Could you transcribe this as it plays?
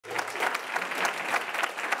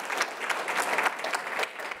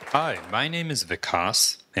Hi, my name is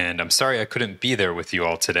Vikas, and I'm sorry I couldn't be there with you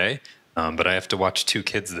all today, but I have to watch two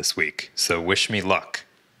kids this week, so wish me luck.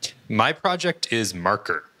 My project is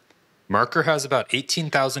Marker. Marker has about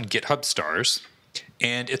 18,000 GitHub stars,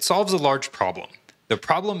 and it solves a large problem. The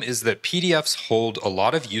problem is that PDFs hold a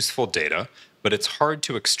lot of useful data, but it's hard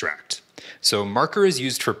to extract. So Marker is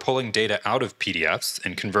used for pulling data out of PDFs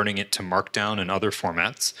and converting it to Markdown and other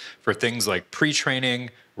formats for things like pre-training,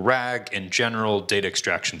 RAG, and general data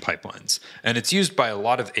extraction pipelines. And it's used by a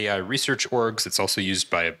lot of AI research orgs. It's also used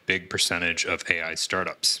by a big percentage of AI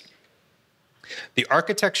startups. The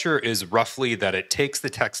architecture is roughly that it takes the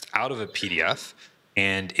text out of a PDF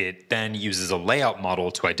and it then uses a layout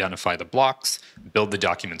model to identify the blocks, build the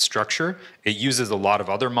document structure. It uses a lot of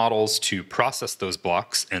other models to process those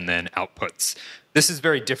blocks and then outputs. This is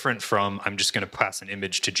very different from I'm just going to pass an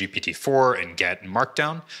image to GPT-4 and get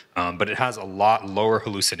Markdown, but it has a lot lower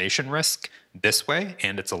hallucination risk this way,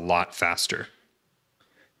 and it's a lot faster.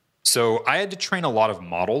 So I had to train a lot of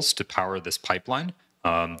models to power this pipeline.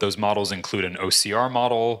 Those models include an OCR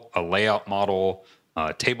model, a layout model,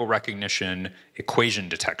 table recognition, equation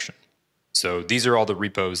detection. So these are all the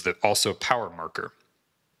repos that also power Marker.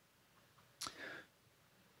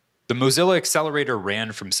 The Mozilla Accelerator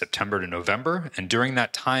ran from September to November, and during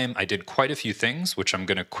that time I did quite a few things, which I'm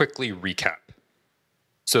going to quickly recap.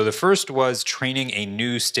 So the first was training a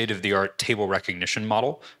new state-of-the-art table recognition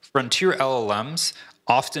model. Frontier LLMs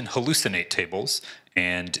often hallucinate tables,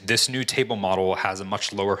 and this new table model has a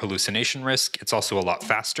much lower hallucination risk. It's also a lot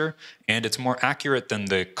faster, and it's more accurate than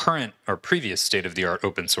the current or previous state-of-the-art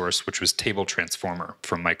open source, which was Table Transformer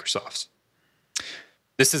from Microsoft.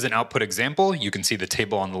 This is an output example. You can see the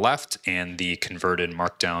table on the left and the converted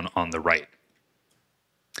Markdown on the right.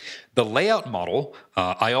 The layout model,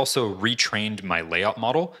 I also retrained my layout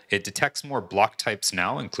model. It detects more block types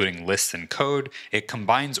now, including lists and code. It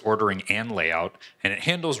combines ordering and layout, and it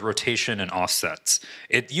handles rotation and offsets.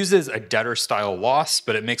 It uses a debtor-style loss,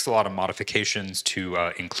 but it makes a lot of modifications to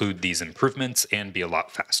include these improvements and be a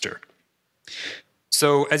lot faster.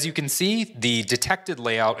 So as you can see, the detected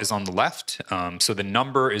layout is on the left. So the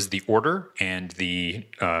number is the order, and the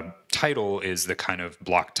title is the kind of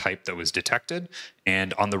block type that was detected.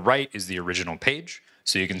 And on the right is the original page.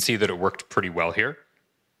 So you can see that it worked pretty well here.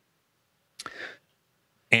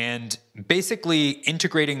 And basically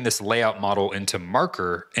integrating this layout model into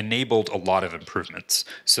Marker enabled a lot of improvements.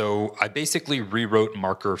 So I basically rewrote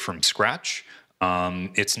Marker from scratch.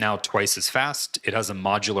 It's now twice as fast. It has a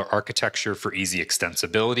modular architecture for easy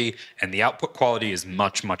extensibility, and the output quality is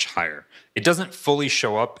much, much higher. It doesn't fully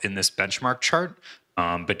show up in this benchmark chart,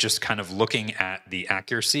 but just kind of looking at the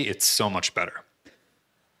accuracy, it's so much better.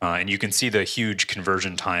 And you can see the huge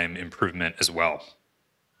conversion time improvement as well.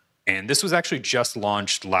 And this was actually just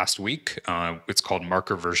launched last week. It's called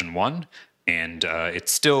Marker version 1, and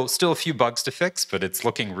it's still a few bugs to fix, but it's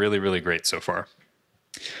looking really, really great so far.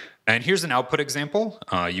 And here's an output example.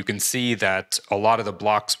 You can see that a lot of the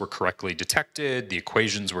blocks were correctly detected, the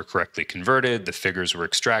equations were correctly converted, the figures were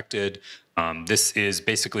extracted. This is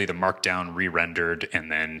basically the Markdown re-rendered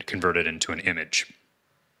and then converted into an image.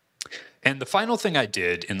 And the final thing I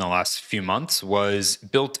did in the last few months was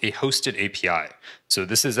built a hosted API. So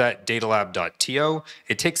this is at datalab.to.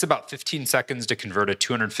 It takes about 15 seconds to convert a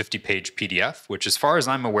 250-page PDF, which as far as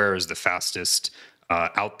I'm aware is the fastest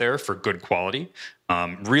out there for good quality.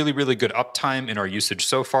 Really, really good uptime in our usage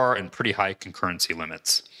so far and pretty high concurrency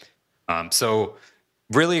limits. So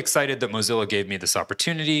really excited that Mozilla gave me this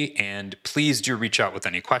opportunity, and please do reach out with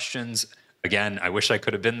any questions. Again, I wish I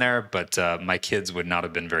could have been there, but my kids would not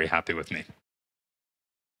have been very happy with me.